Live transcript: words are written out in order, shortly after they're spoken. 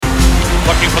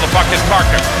puck is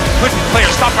Parker. Couldn't clear.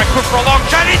 Stopped by Cook for a long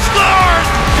shot. He scores!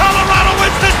 Colorado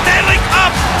wins the Stanley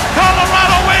Cup!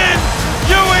 Colorado wins!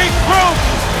 Ewing Group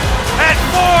at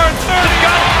 4:30.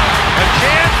 A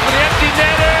chance for the empty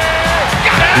netter.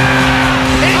 Got it!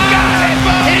 He got it!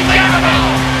 He got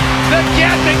it!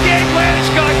 The game winner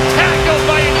got tackled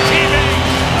by his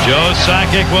teammate. Joe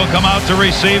Sakic will come out to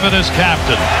receive it as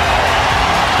captain.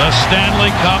 The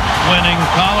Stanley Cup winning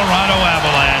Colorado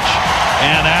Avalanche.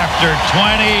 And after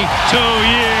 22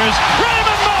 years,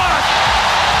 Raymond Mark!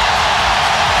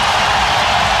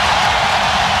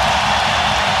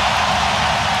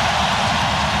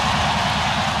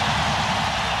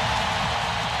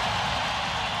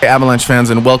 Hey, Avalanche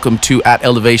fans, and welcome to At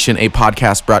Elevation, a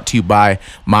podcast brought to you by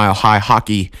Mile High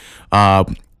Hockey.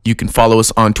 You can follow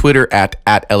us on Twitter at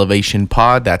Elevation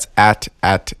Pod. That's at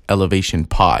Elevation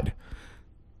Pod.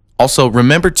 Also,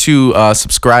 remember to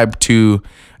subscribe to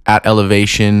At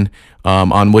Elevation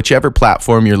on whichever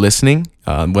platform you're listening,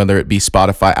 whether it be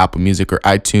Spotify, Apple Music, or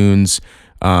iTunes.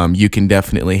 You can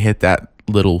definitely hit that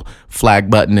little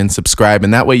flag button and subscribe,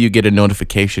 and that way you get a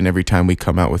notification every time we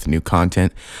come out with new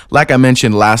content. Like I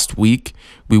mentioned last week,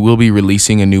 we will be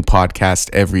releasing a new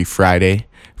podcast every Friday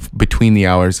between the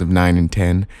hours of 9 and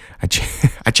 10. I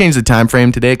changed the time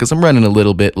frame today because I'm running a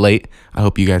little bit late. I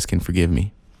hope you guys can forgive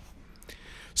me.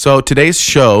 So today's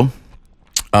show,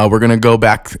 we're going to go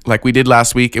back like we did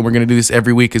last week, and we're going to do this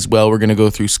every week as well. We're going to go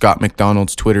through Scott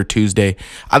McDonald's Twitter Tuesday.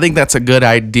 I think that's a good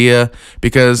idea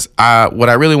because what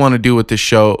I really want to do with this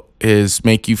show is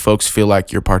make you folks feel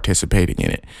like you're participating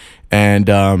in it. And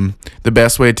the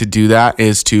best way to do that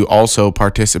is to also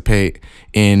participate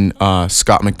in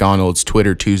Scott McDonald's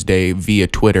Twitter Tuesday via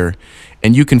Twitter.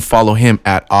 And you can follow him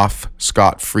at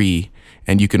OffScottFree.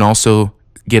 And you can also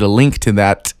get a link to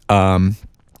that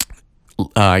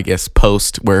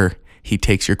post where he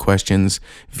takes your questions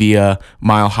via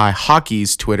Mile High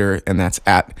Hockey's Twitter, and that's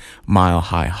at Mile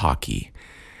High Hockey.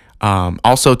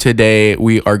 Also today,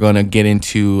 we are going to get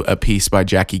into a piece by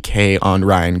Jackie K on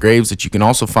Ryan Graves that you can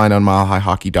also find on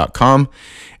milehighhockey.com,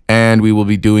 and we will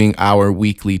be doing our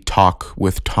weekly talk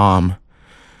with Tom,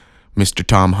 Mr.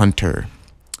 Tom Hunter.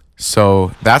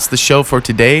 So that's the show for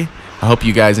today. I hope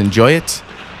you guys enjoy it,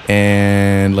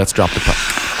 and let's drop the puck.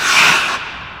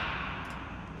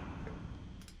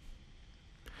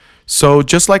 So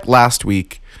just like last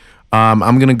week, I'm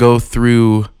going to go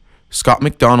through Scott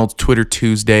McDonald's Twitter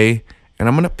Tuesday, and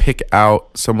I'm going to pick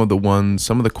out some of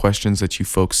the questions that you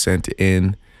folks sent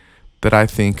in that I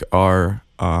think are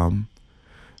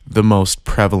the most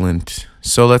prevalent.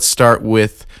 So let's start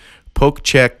with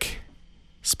Pokecheck,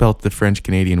 spelled the French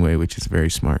Canadian way, which is very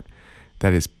smart.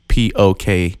 That is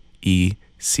Pokecheque.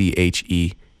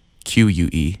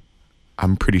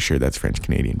 I'm pretty sure that's French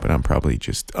Canadian, but I'm probably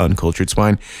just uncultured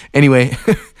swine. Anyway,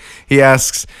 he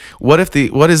asks, what is the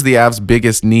Avs'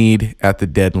 biggest need at the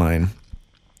deadline?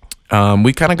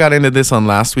 We kind of got into this on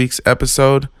last week's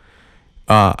episode,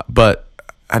 but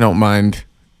I don't mind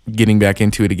getting back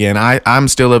into it again. I'm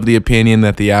still of the opinion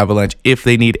that the Avalanche, if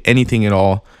they need anything at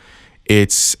all,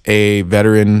 it's a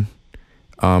veteran,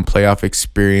 playoff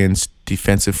experience,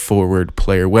 defensive forward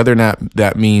player. Whether or not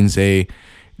that means a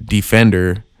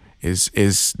defender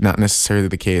is not necessarily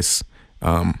the case.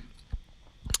 I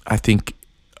think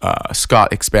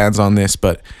Scott expands on this,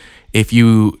 but if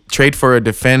you trade for a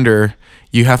defender,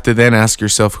 you have to then ask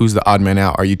yourself, who's the odd man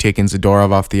out? Are you taking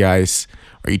Zadorov off the ice?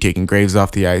 Are you taking Graves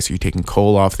off the ice? Are you taking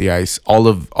Cole off the ice? All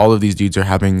of these dudes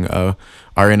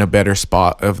are in a better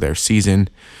spot of their season.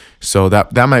 So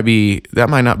that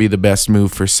might not be the best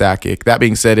move for Sakic. That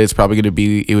being said, it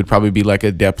would probably be like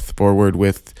a depth forward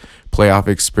with playoff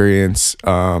experience,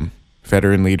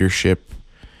 veteran leadership,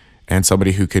 and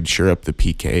somebody who could shore up the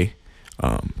PK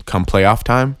come playoff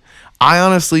time. I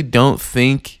honestly don't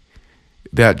think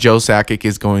that Joe Sakic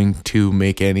is going to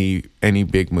make any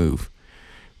big move.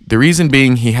 The reason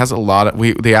being, he has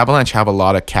the Avalanche have a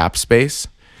lot of cap space,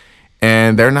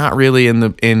 and they're not really in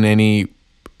any.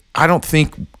 I don't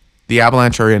think the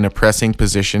Avalanche are in a pressing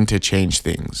position to change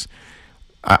things.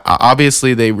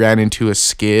 Obviously, they ran into a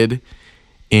skid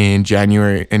in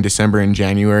December and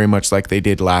January, much like they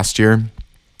did last year.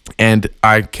 And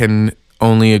I can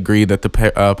only agree that the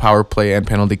power play and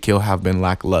penalty kill have been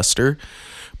lackluster.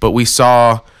 But we've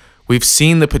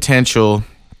seen the potential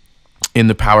in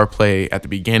the power play at the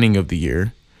beginning of the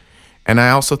year. And I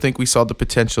also think we saw the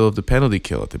potential of the penalty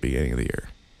kill at the beginning of the year.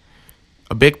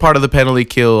 A big part of the penalty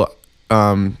kill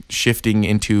shifting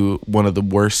into one of the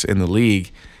worst in the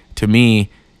league, to me,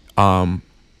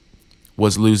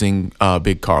 was losing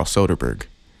big Carl Soderberg.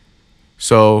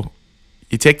 So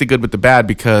you take the good with the bad,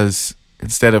 because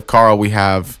instead of Carl, we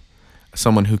have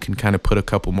someone who can kind of put a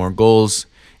couple more goals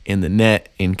in the net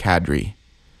in Kadri.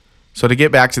 So to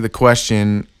get back to the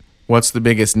question, what's the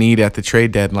biggest need at the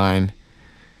trade deadline?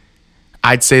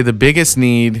 I'd say the biggest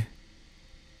need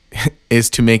is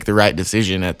to make the right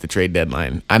decision at the trade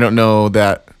deadline. I don't know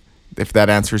that if that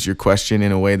answers your question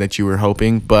in a way that you were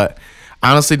hoping, but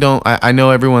I honestly don't. I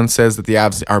know everyone says that the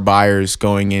Avs are buyers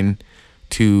going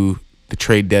into the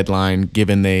trade deadline,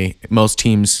 given most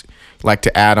teams like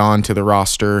to add on to the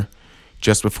roster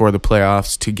just before the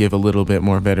playoffs to give a little bit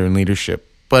more veteran leadership.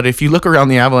 But if you look around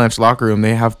the Avalanche locker room,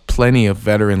 they have plenty of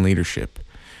veteran leadership,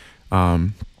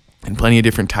 and plenty of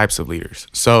different types of leaders.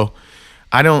 So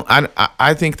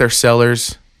I think they're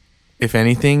sellers, if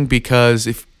anything, because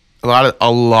if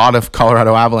a lot of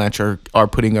Colorado Avalanche are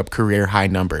putting up career high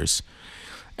numbers,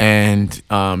 and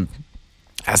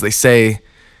as they say,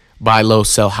 buy low,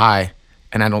 sell high,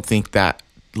 and I don't think that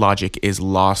logic is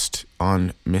lost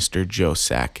on Mr. Joe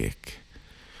Sakic.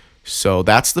 So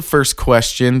that's the first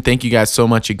question. Thank you guys so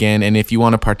much again. And if you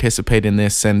want to participate in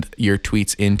this, send your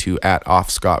tweets into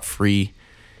 @offscottfree.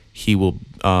 He will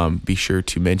be sure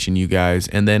to mention you guys,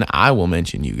 and then I will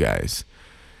mention you guys.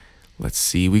 Let's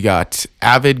see. We got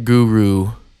Avid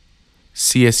Guru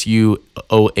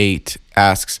CSU08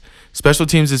 asks, special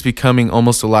teams is becoming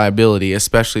almost a liability,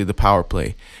 especially the power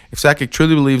play. If Sakic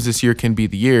truly believes this year can be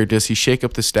the year, does he shake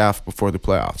up the staff before the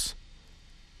playoffs?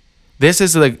 This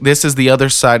is the other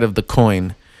side of the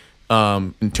coin,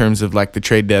 in terms of like the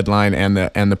trade deadline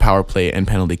and the power play and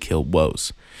penalty kill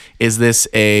woes. Is this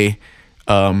a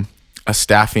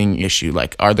staffing issue?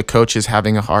 Like, are the coaches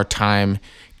having a hard time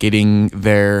getting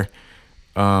their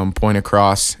point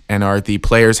across, and are the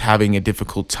players having a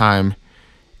difficult time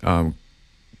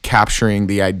capturing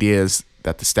the ideas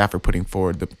that the staff are putting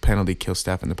forward, the penalty kill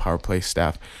staff and the power play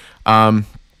staff?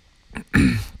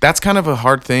 That's kind of a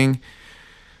hard thing.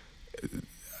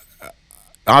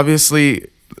 Obviously,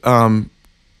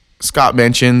 Scott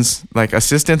mentions like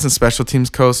assistants and special teams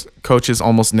coaches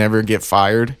almost never get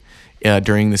fired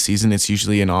during the season. It's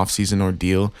usually an off-season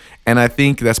ordeal, and I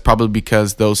think that's probably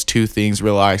because those two things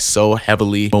rely so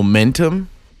heavily on momentum.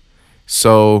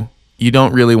 So you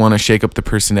don't really want to shake up the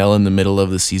personnel in the middle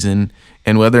of the season,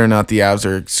 and whether or not the Avs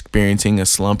are experiencing a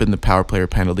slump in the power play or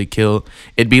penalty kill,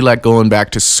 it'd be like going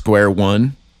back to square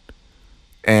one.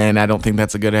 And I don't think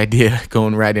that's a good idea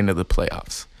going right into the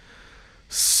playoffs.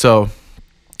 So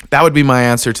that would be my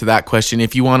answer to that question.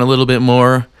 If you want a little bit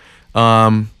more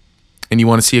and you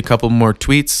want to see a couple more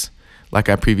tweets, like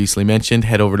I previously mentioned,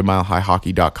 head over to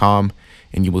milehighhockey.com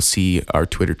and you will see our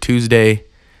Twitter Tuesday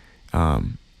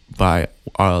by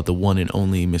the one and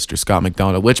only Mr. Scott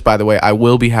McDonald, which, by the way, I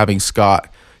will be having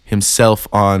Scott himself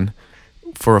on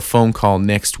for a phone call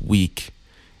next week.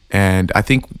 And I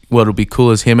think what'll be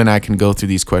cool is him and I can go through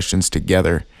these questions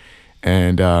together,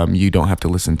 and you don't have to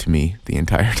listen to me the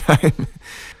entire time.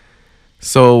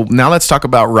 So now let's talk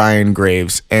about Ryan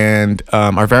Graves. And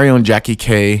our very own Jackie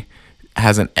K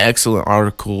has an excellent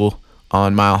article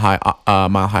on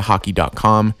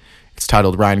milehighhockey.com. It's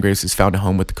titled "Ryan Graves has found a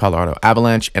home with the Colorado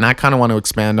Avalanche," and I kind of want to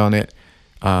expand on it.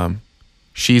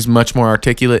 She's much more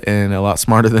articulate and a lot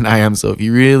smarter than I am, so if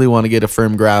you really want to get a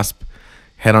firm grasp,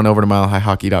 head on over to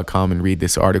milehighhockey.com and read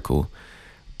this article.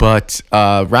 But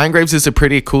Ryan Graves is a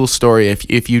pretty cool story.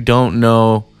 If you don't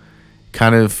know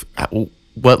kind of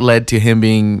what led to him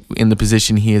being in the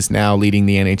position he is now, leading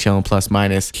the NHL in plus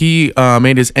minus, he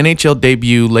made his NHL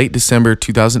debut late December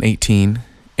 2018,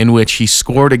 in which he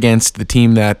scored against the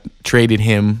team that traded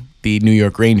him, the New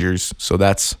York Rangers. So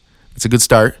that's a good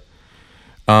start.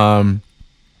 And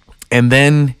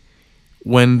then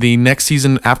when the next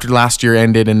season, after last year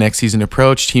ended and next season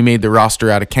approached, he made the roster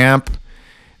out of camp,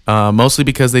 mostly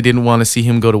because they didn't want to see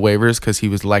him go to waivers because he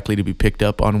was likely to be picked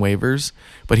up on waivers.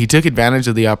 But he took advantage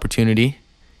of the opportunity,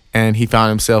 and he found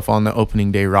himself on the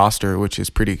opening day roster, which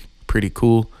is pretty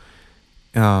cool.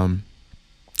 He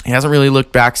hasn't really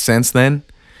looked back since then.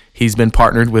 He's been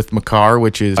partnered with Makar,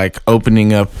 which is like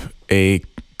opening up a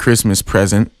Christmas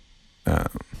present.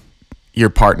 Your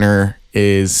partner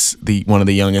is one of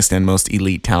the youngest and most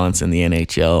elite talents in the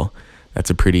NHL. That's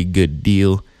a pretty good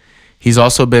deal. He's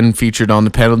also been featured on the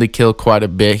penalty kill quite a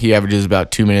bit. He averages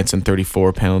about 2 minutes and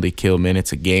 34 penalty kill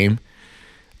minutes a game.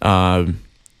 And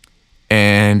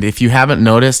if you haven't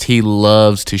noticed, he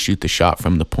loves to shoot the shot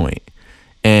from the point.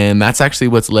 And that's actually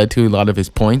what's led to a lot of his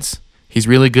points. He's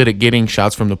really good at getting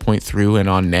shots from the point through and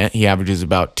on net. He averages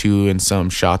about 2 and some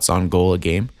shots on goal a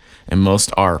game, and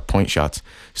most are point shots.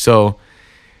 So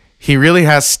he really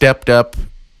has stepped up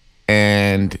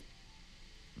and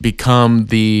become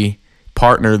the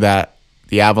partner that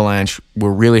the Avalanche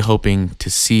were really hoping to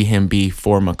see him be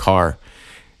for Makar.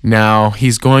 Now,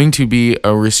 he's going to be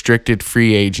a restricted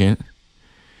free agent.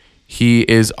 He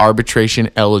is arbitration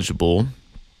eligible.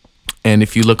 And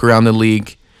if you look around the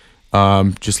league,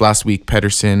 just last week,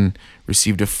 Pettersson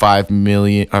received a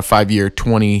 5-year,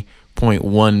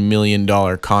 $20.1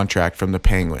 million contract from the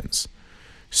Penguins.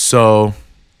 So,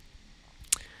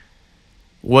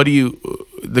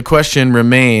 the question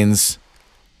remains,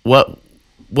 what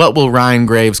will Ryan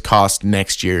Graves cost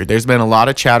next year? There's been a lot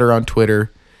of chatter on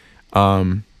Twitter.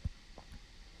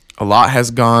 A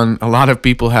lot of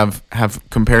people have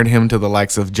compared him to the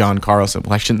likes of John Carlson.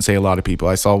 Well, I shouldn't say a lot of people.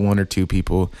 I saw one or two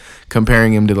people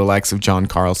comparing him to the likes of John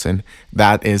Carlson.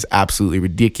 That is absolutely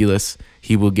ridiculous.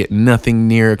 He will get nothing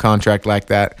near a contract like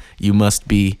that. You must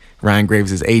be Ryan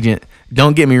Graves' agent.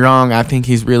 Don't get me wrong, I think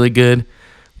he's really good,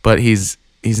 but he's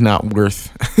not worth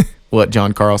what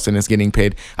John Carlson is getting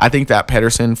paid. I think that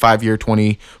Pettersson 5-year,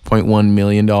 $20.1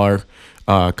 million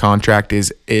contract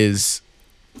is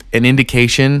an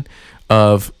indication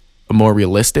of a more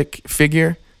realistic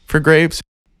figure for Graves.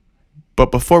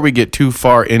 But before we get too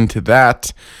far into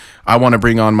that, I want to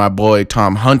bring on my boy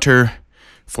Tom Hunter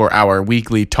for our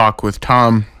weekly Talk with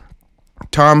Tom.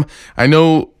 Tom, I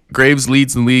know Graves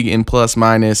leads the league in plus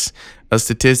minus, a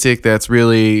statistic that's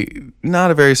really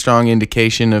not a very strong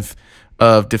indication of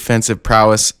defensive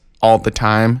prowess all the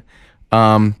time.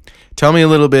 Tell me a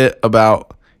little bit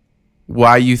about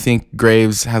why you think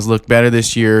Graves has looked better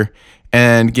this year,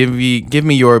 and give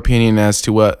me your opinion as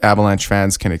to what Avalanche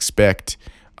fans can expect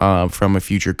from a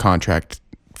future contract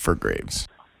for Graves.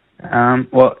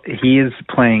 Well, he is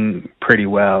playing pretty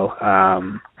well.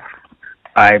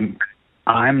 I'm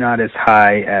not as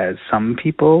high as some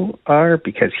people are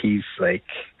because he's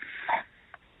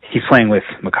playing with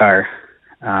Makar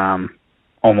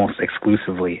almost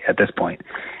exclusively at this point.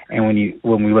 And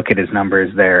when we look at his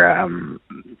numbers, their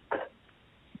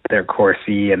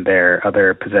Corsi and their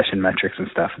other possession metrics and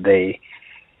stuff,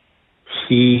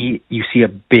 you see a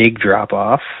big drop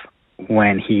off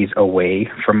when he's away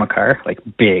from Makar, like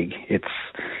big.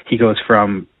 He goes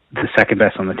from the second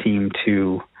best on the team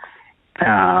to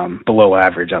below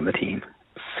average on the team.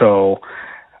 So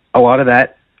a lot of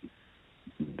that,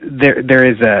 there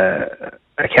is a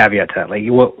caveat to that. Like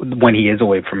when he is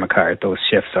away from Makar, those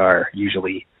shifts are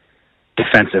usually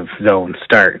defensive zone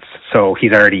starts. So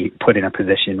he's already put in a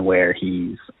position where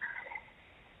he's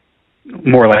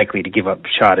more likely to give up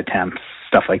shot attempts,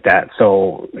 stuff like that.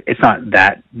 So it's not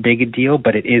that big a deal,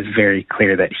 but it is very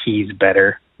clear that he's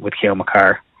better with Cale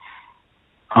Makar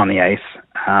on the ice.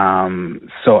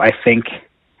 So I think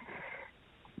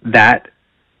that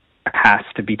has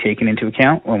to be taken into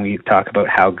account when we talk about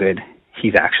how good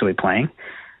he's actually playing.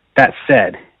 That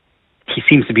said, he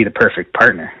seems to be the perfect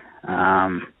partner.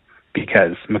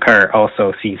 Because Makar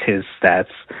also sees his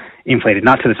stats inflated,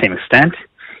 not to the same extent.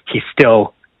 He's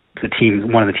still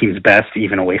one of the team's best,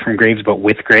 even away from Graves, but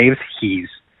with Graves, he is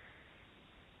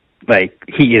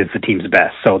the team's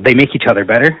best. So they make each other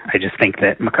better. I just think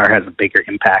that Makar has a bigger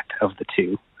impact of the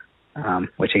two,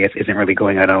 which I guess isn't really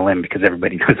going out on a limb because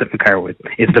everybody knows that Makar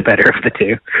is the better of the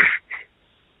two.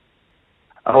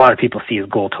 A lot of people see his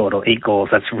goal total, 8 goals.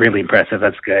 That's really impressive.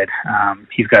 That's good.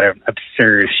 He's got an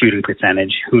absurd shooting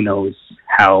percentage. Who knows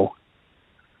how,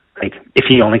 if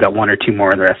he only got 1 or 2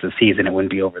 more the rest of the season, it wouldn't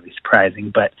be overly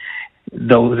surprising. But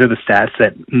those are the stats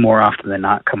that more often than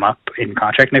not come up in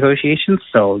contract negotiations.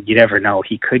 So you never know.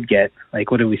 He could get,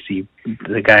 what did we see?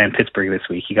 The guy in Pittsburgh this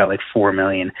week, he got $4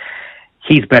 million.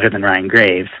 He's better than Ryan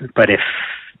Graves. But if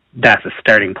that's a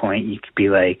starting point, you could be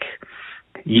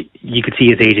you could see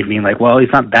his agent being well,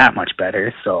 he's not that much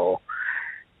better, so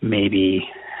maybe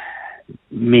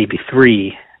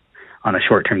 3 on a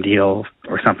short-term deal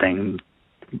or something.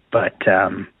 But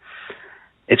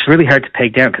it's really hard to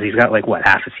peg down because he's got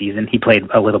half a season. He played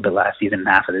a little bit last season and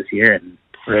half of this year, and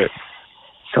right.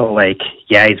 So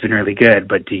he's been really good.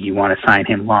 But do you want to sign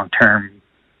him long-term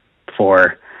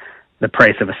for the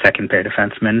price of a second-pair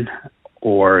defenseman,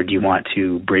 or do you want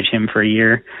to bridge him for a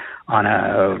year on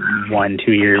a 1-2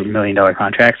 year $1 million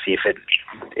contract, see if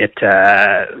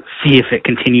it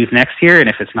continues next year, and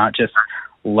if it's not just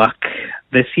luck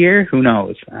this year, who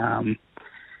knows?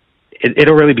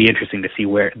 It'll really be interesting to see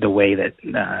the way that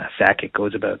Sakic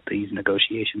goes about these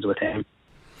negotiations with him.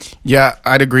 Yeah,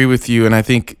 I'd agree with you, and I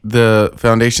think the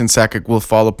foundation Sakic will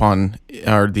fall upon,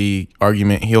 or the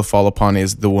argument he'll fall upon,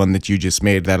 is the one that you just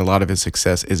made, that a lot of his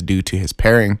success is due to his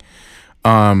pairing.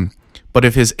 But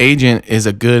if his agent is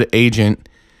a good agent,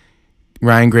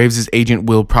 Ryan Graves' agent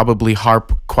will probably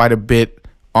harp quite a bit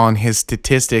on his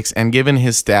statistics, and given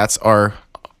his stats are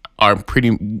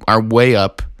way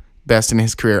up, best in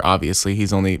his career, obviously.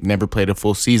 He's only never played a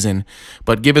full season.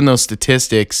 But given those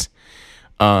statistics,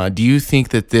 Do you think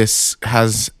that this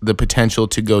has the potential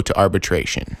to go to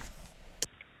arbitration?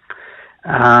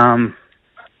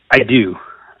 I do.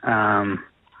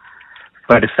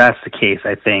 But if that's the case,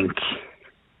 I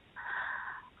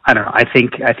don't know. I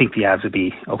think the Avs would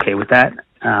be okay with that.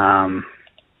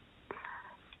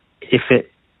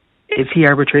 Is he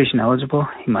arbitration eligible?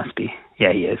 He must be.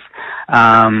 Yeah, he is.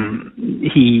 I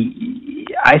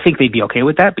think they'd be okay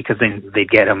with that because then they'd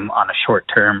get him on a short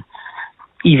term.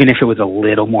 Even if it was a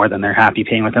little more than they're happy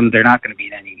paying with him, they're not going to be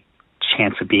in any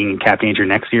chance of being in cap danger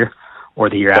next year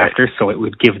or the year after. So it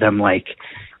would give them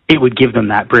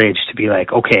that bridge to be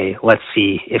like, okay, let's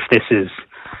see if this is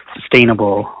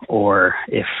sustainable or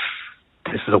if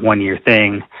this is a 1-year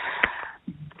thing.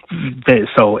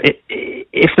 So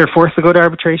if they're forced to go to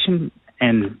arbitration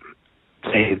and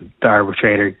say the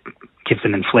arbitrator gives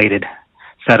an inflated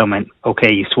settlement,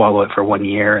 okay, you swallow it for 1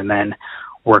 year and then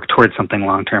work towards something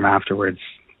long-term afterwards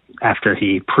after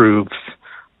he proves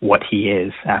what he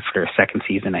is after a second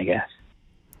season, I guess.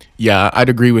 Yeah, I'd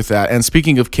agree with that. And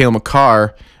speaking of Cale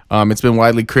Makar, it's been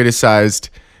widely criticized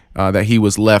that he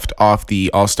was left off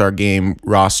the All-Star Game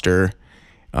roster.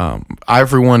 I,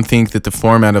 for one, think that the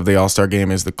format of the All-Star Game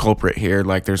is the culprit here.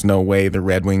 Like, there's no way the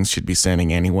Red Wings should be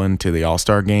sending anyone to the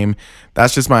All-Star Game.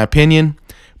 That's just my opinion,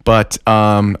 but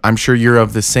I'm sure you're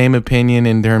of the same opinion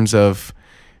in terms of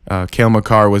Cale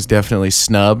Makar was definitely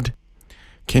snubbed.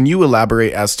 Can you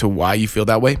elaborate as to why you feel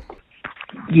that way?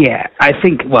 Yeah,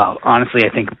 honestly, I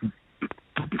think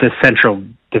the Central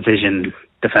Division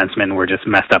defensemen were just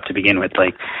messed up to begin with.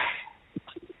 Like,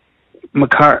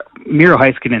 Miro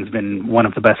Heiskanen's been one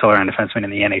of the best all-around defensemen in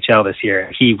the NHL this year.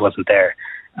 He wasn't there.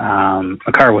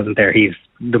 Makar wasn't there. He's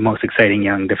the most exciting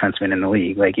young defenseman in the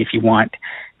league. Like, if you want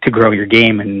to grow your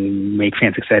game and make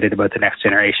fans excited about the next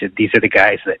generation, these are the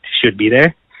guys that should be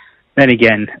there. Then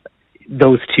again,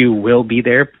 those two will be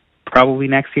there probably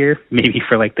next year, maybe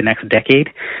for like the next decade.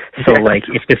 So like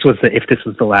if this was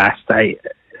the last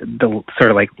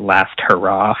last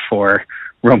hurrah for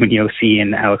Roman Josi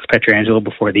and Alex Pietrangelo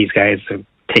before these guys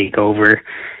take over,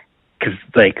 because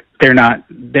like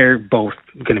they're both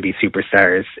going to be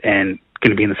superstars and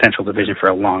going to be in the Central Division for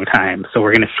a long time. So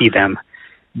we're going to see them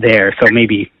there. So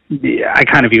maybe I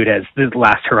kind of view it as the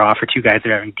last hurrah for two guys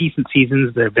that are having decent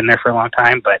seasons that have been there for a long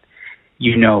time, but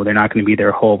they're not going to be there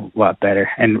a whole lot better.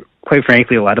 And quite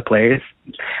frankly, a lot of players,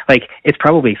 like, it's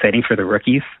probably exciting for the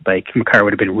rookies. Like, Makar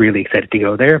would have been really excited to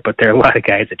go there, but there are a lot of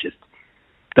guys that just,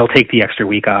 they'll take the extra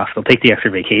week off. They'll take the extra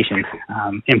vacation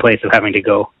in place of having to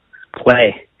go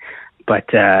play.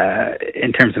 But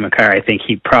in terms of Makar, I think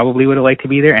he probably would have liked to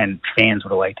be there, and fans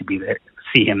would have liked to be there,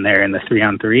 see him there in the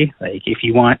 3-on-3. Like, if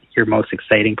you want your most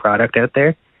exciting product out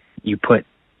there, you put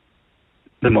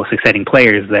the most exciting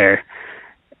players there,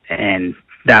 and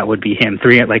that would be him.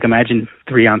 Imagine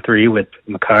 3-on-3 with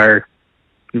Makar,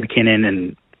 McKinnon,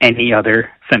 and any other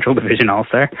Central Division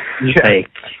All-Star. Yeah. Like,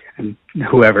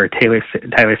 whoever, Tyler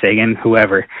Seguin,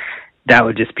 whoever, that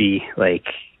would just be like,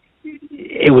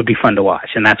 it would be fun to watch,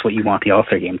 and that's what you want the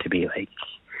All-Star Game to be. Like,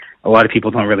 a lot of people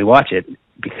don't really watch it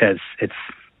because it's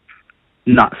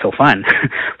not so fun.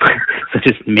 So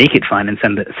just make it fun and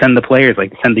send the players,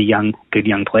 like send the good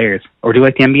young players, or do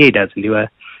like the NBA does and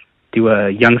do a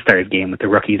young stars game with the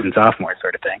rookies and sophomores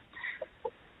sort of thing.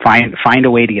 Find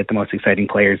a way to get the most exciting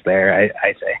players there,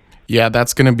 I say. Yeah,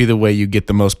 that's going to be the way you get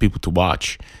the most people to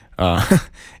watch.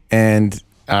 And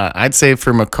I'd say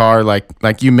for Makar,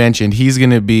 like you mentioned, he's going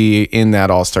to be in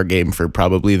that All-Star game for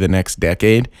probably the next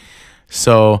decade.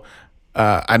 So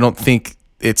I don't think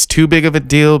it's too big of a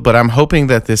deal, but I'm hoping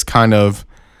that this kind of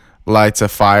lights a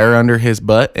fire under his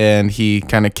butt and he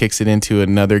kind of kicks it into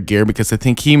another gear, because I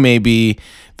think he may be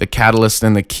the catalyst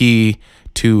and the key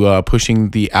to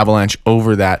pushing the Avalanche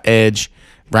over that edge.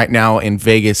 Right now in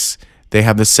Vegas, they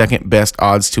have the second best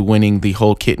odds to winning the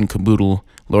whole kit and caboodle,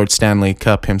 Lord Stanley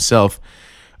Cup himself.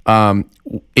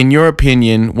 In your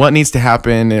opinion, what needs to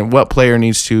happen and what player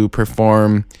needs to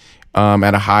perform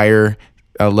at a higher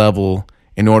level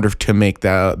in order to make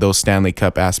those Stanley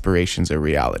Cup aspirations a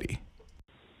reality?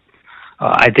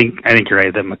 I think you're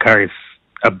right that Makar is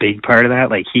a big part of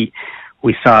that. Like,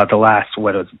 we saw the last the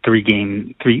little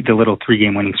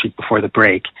 3-game winning streak before the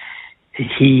break.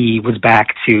 He was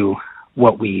back to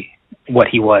what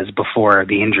he was before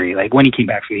the injury. Like, when he came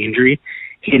back from the injury,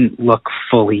 he didn't look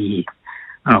fully,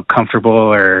 comfortable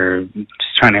or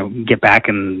just trying to get back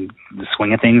in the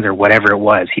swing of things or whatever it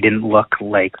was. He didn't look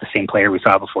like the same player we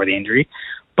saw before the injury.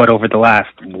 But over the last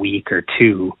week or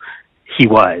two, he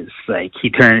was like,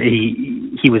 he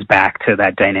was back to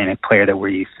that dynamic player that we're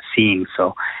used to seeing.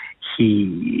 So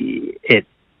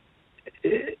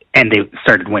and they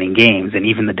started winning games. And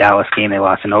even the Dallas game they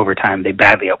lost in overtime, they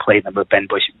badly outplayed them, but Ben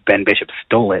Bishop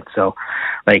stole it. So,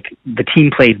 like, the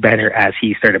team played better as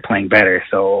he started playing better.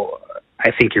 So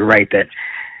I think you're right that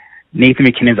Nathan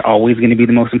MacKinnon is always going to be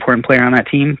the most important player on that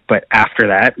team. But after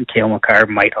that, Cale Makar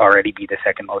might already be the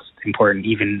second most important,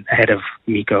 even ahead of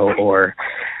Mikko or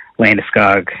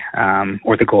Landeskog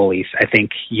or the goalies. I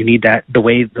think you need that. The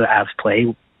way the Avs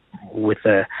play with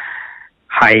a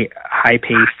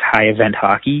high-paced, high-event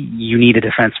hockey, you need a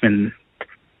defenseman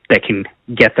that can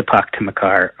get the puck to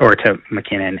Makar or to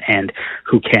MacKinnon and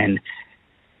who can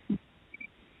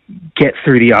get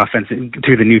through the offense,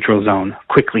 through the neutral zone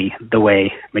quickly the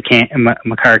way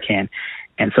Makar can.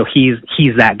 And so he's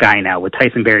that guy now. With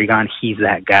Tyson Barrie gone, he's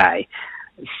that guy.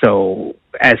 So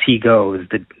as he goes,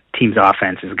 the team's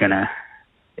offense is gonna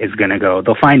go.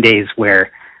 They'll find days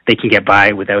where they can get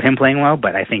by without him playing well,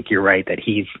 but I think you're right that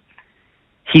he's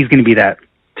going to be that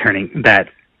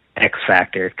X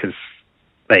factor, because,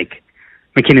 like,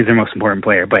 McKinnon's their most important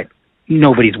player, but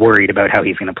nobody's worried about how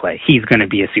he's going to play. He's going to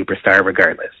be a superstar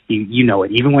regardless. You know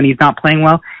it. Even when he's not playing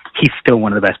well, he's still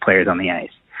one of the best players on the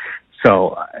ice.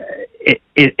 So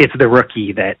it's the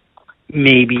rookie that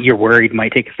maybe you're worried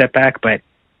might take a step back, but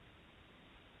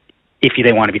if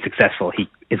they want to be successful, he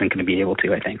isn't going to be able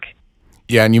to, I think.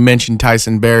 Yeah, and you mentioned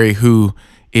Tyson Barrie, who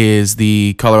is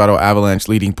the Colorado Avalanche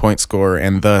leading point scorer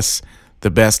and thus the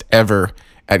best ever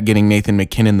at getting Nathan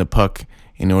MacKinnon the puck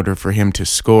in order for him to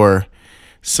score.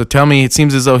 So tell me, it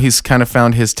seems as though he's kind of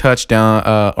found his touchdown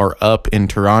or up in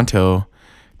Toronto.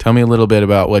 Tell me a little bit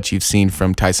about what you've seen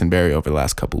from Tyson Barrie over the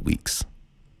last couple of weeks.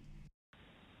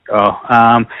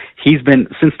 He's been,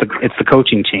 it's the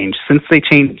coaching change. Since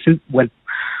when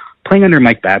playing under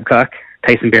Mike Babcock,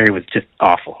 Tyson Barrie was just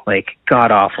awful, like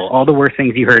god awful. All the worst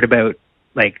things you heard about,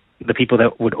 like the people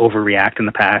that would overreact in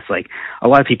the past, like a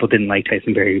lot of people didn't like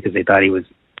Tyson Barrie because they thought he was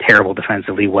terrible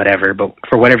defensively, whatever. But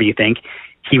for whatever you think,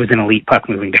 he was an elite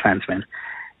puck-moving defenseman.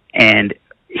 And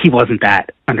he wasn't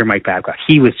that under Mike Babcock.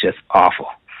 He was just awful.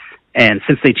 And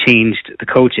since they changed the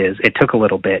coaches, it took a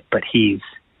little bit, but he's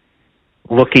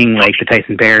looking like the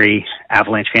Tyson Barrie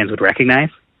Avalanche fans would recognize.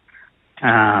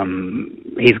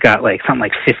 He's got like something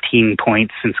like 15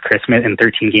 points since Christmas and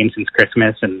 13 games since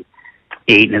Christmas and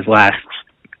 8 in his last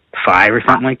 5 or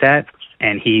something like that.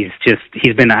 And he's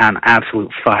been on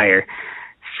absolute fire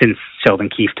since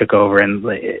Sheldon Keefe took over. And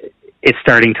it's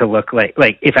starting to look like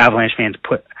if Avalanche fans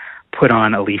put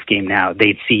on a Leaf game now,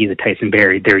 they'd see the Tyson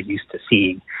Barrie they're used to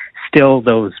seeing. Still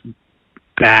those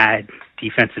bad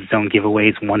defensive zone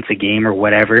giveaways once a game or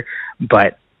whatever,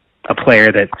 but a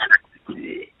player that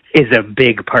is a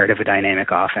big part of a dynamic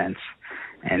offense.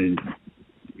 And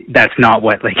that's not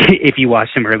what, like, if you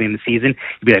watched him early in the season,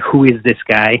 you'd be like, who is this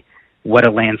guy? What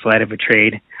a landslide of a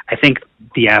trade. I think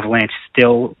the Avalanche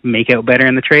still make out better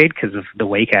in the trade because of the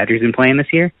way Kadri's been playing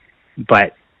this year,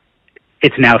 but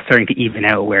it's now starting to even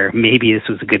out where maybe this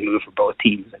was a good move for both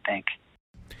teams, I think.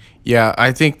 Yeah,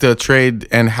 I think the trade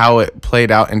and how it played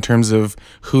out in terms of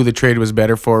who the trade was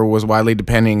better for was widely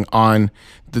depending on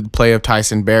the play of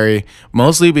Tyson Barrie,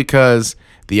 mostly because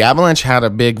the Avalanche had a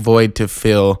big void to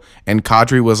fill, and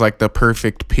Kadri was like the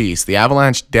perfect piece. The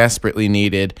Avalanche desperately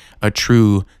needed a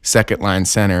true second-line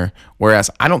center, whereas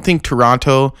I don't think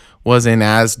Toronto was in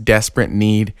as desperate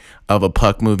need of a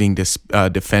puck-moving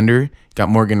defender. Got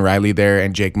Morgan Rielly there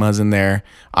and Jake Muzzin there.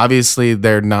 Obviously,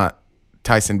 they're not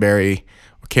Tyson Barrie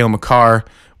or Cale Makar,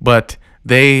 but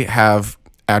they have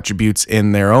attributes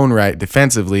in their own right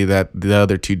defensively that the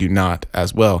other two do not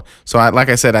as well. So like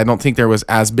I said, I don't think there was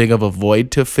as big of a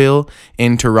void to fill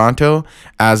in Toronto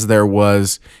as there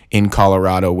was in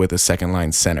Colorado with a second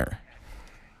line center.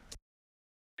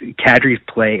 Kadri's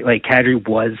play, like Kadri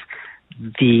was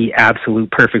the absolute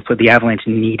perfect, but the Avalanche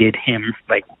needed him,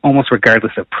 like almost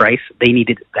regardless of price. They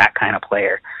needed that kind of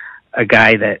player, a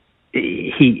guy that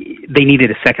they needed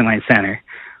a second line center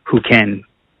who can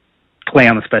play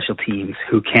on the special teams,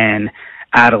 who can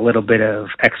add a little bit of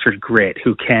extra grit,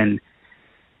 he's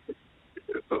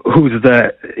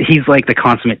like the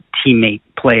consummate teammate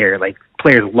player. Like,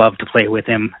 players love to play with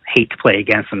him, hate to play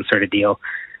against him, sort of deal.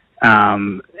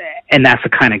 And that's the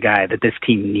kind of guy that this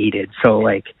team needed. So,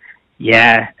 like,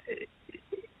 it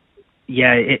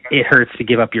hurts to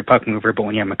give up your puck mover, but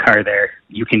when you have Makar there,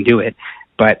 you can do it.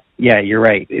 But yeah, you're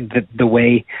right. The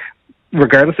way,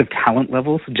 regardless of talent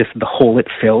levels, just the hole it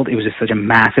filled, it was just such a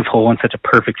massive hole and such a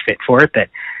perfect fit for it that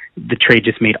the trade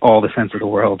just made all the sense of the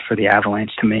world for the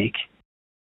Avalanche to make.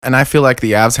 And I feel like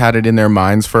the Avs had it in their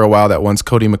minds for a while that once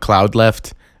Cody McLeod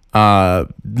left,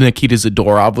 Nikita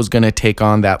Zadorov was going to take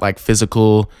on that like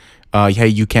physical, hey,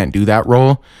 you can't do that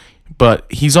role. But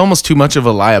he's almost too much of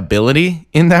a liability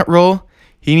in that role.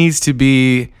 He needs to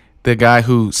be the guy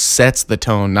who sets the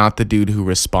tone, not the dude who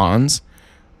responds.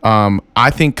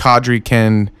 I think Kadri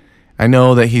can. I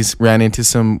know that he's ran into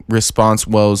some response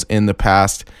woes in the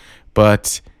past,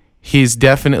 but he's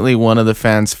definitely one of the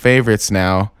fans' favorites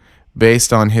now,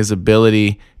 based on his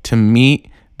ability to meet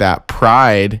that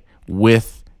pride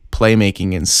with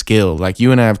playmaking and skill. Like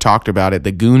you and I have talked about it,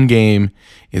 the goon game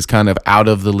is kind of out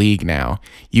of the league now.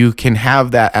 You can have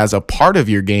that as a part of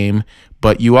your game,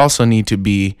 but you also need to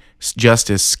be just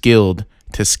as skilled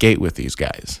to skate with these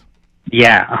guys.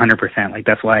 Yeah, 100%. Like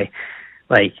that's why,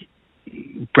 like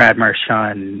Brad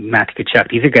Marchand, Matthew Tkachuk,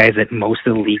 these are guys that most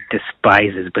of the league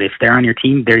despises, but if they're on your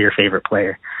team, they're your favorite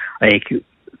player. Like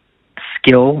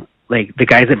skill, like the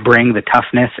guys that bring the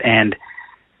toughness and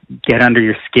get under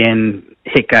your skin,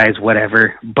 hit guys,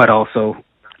 whatever, but also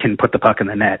can put the puck in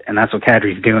the net, and that's what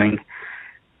Kadri's doing.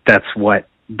 That's what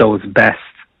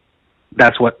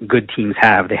that's what good teams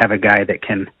have. They have a guy that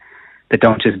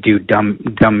don't just do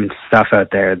dumb stuff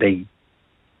out there. They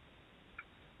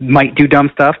might do dumb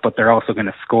stuff, but they're also going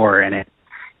to score, and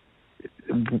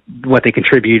what they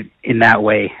contribute in that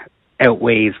way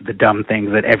outweighs the dumb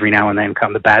things that every now and then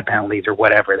come, the bad penalties or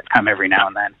whatever that come every now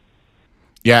and then.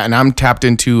 Yeah, and I'm tapped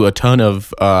into a ton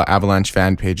of Avalanche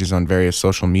fan pages on various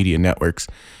social media networks.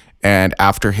 And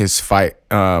after his fight,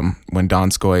 when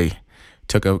Donskoy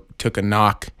took a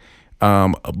knock,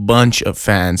 a bunch of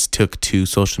fans took to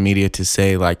social media to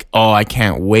say like, "Oh, I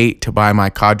can't wait to buy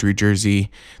my Kadri jersey.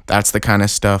 That's the kind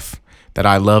of stuff that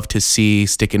I love to see,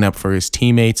 sticking up for his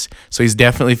teammates." So he's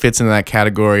definitely fits in that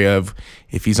category of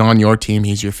if he's on your team,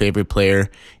 he's your favorite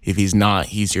player. If he's not,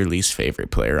 he's your least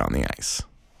favorite player on the ice.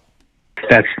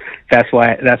 That's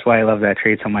why I love that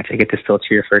trade so much. I get to still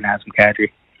cheer for Nazem Kadri.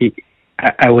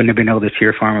 I wouldn't have been able to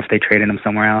cheer for him if they traded him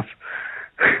somewhere else.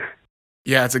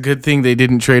 Yeah, it's a good thing they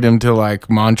didn't trade him to like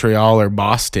Montreal or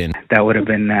Boston. That would have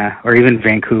been, or even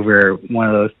Vancouver, one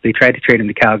of those. They tried to trade him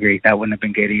to Calgary. That wouldn't have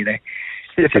been good either.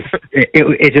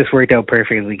 It just worked out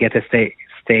perfectly. Get to stay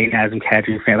Nazem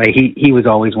Kadri fan. Like he was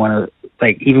always one of,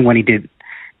 like, even when he did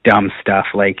dumb stuff,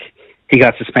 like he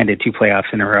got suspended 2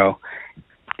 playoffs in a row.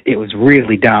 It was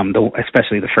really dumb,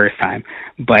 especially the first time.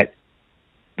 But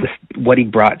what he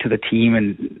brought to the team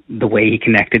and the way he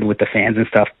connected with the fans and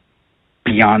stuff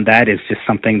beyond that is just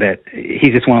something that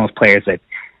he's just one of those players that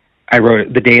I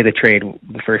wrote the day of the trade.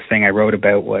 The first thing I wrote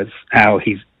about was how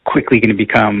he's quickly going to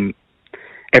become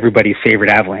everybody's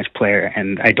favorite Avalanche player.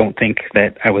 And I don't think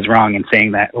that I was wrong in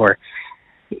saying that, or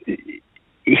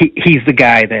he's the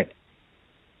guy that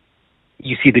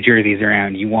you see the jerseys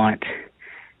around. You want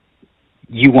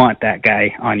that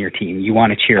guy on your team. You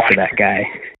want to cheer for that guy.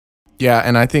 Yeah,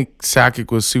 and I think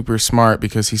Sakic was super smart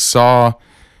because he saw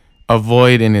a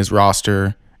void in his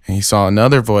roster and he saw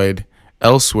another void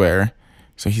elsewhere.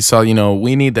 So he saw,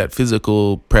 we need that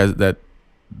physical that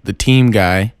the team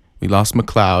guy. We lost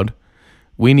McLeod.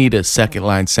 We need a second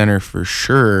line center for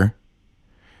sure.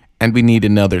 And we need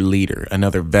another leader,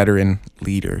 another veteran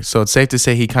leader. So it's safe to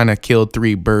say he kind of killed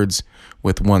 3 birds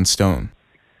with one stone.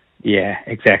 Yeah,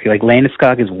 exactly. Like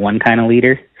Landeskog is one kind of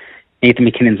leader. Nathan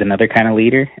McKinnon's another kind of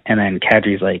leader. And then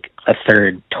Kadri's like a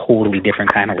third totally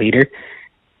different kind of leader.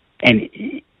 And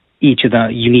you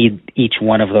need each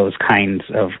one of those kinds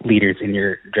of leaders in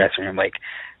your dressing room. Like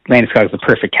Landeskog's the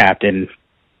perfect captain,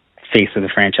 face of the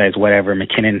franchise, whatever.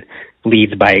 McKinnon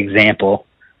leads by example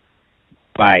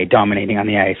by dominating on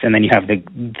the ice. And then you have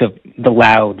the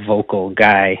loud vocal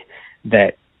guy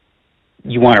that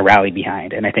you want to rally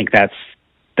behind. And I think that's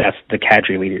the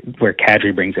Kadri leader, where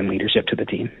Kadri brings in leadership to the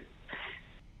team.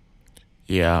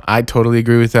 Yeah, I totally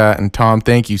agree with that. And Tom,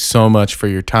 thank you so much for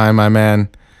your time, my man.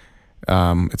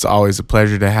 It's always a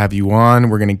pleasure to have you on.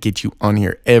 We're going to get you on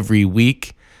here every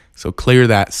week. So clear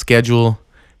that schedule.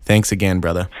 Thanks again,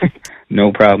 brother.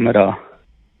 No problem at all.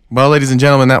 Well, ladies and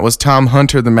gentlemen, that was Tom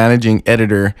Hunter, the managing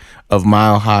editor of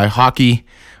Mile High Hockey.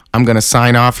 I'm going to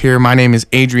sign off here. My name is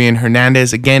Adrian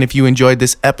Hernandez. Again, if you enjoyed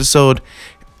this episode,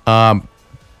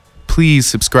 please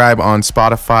subscribe on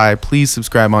Spotify. Please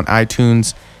subscribe on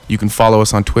iTunes. You can follow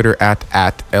us on Twitter at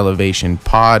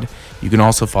ElevationPod. You can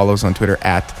also follow us on Twitter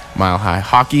at Mile High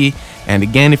Hockey. And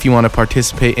again, if you want to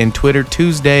participate in Twitter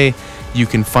Tuesday, you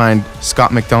can find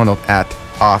Scott McDonald at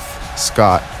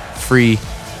OffScottFree.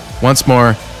 Once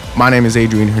more, my name is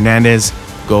Adrian Hernandez.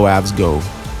 Go Avs, go.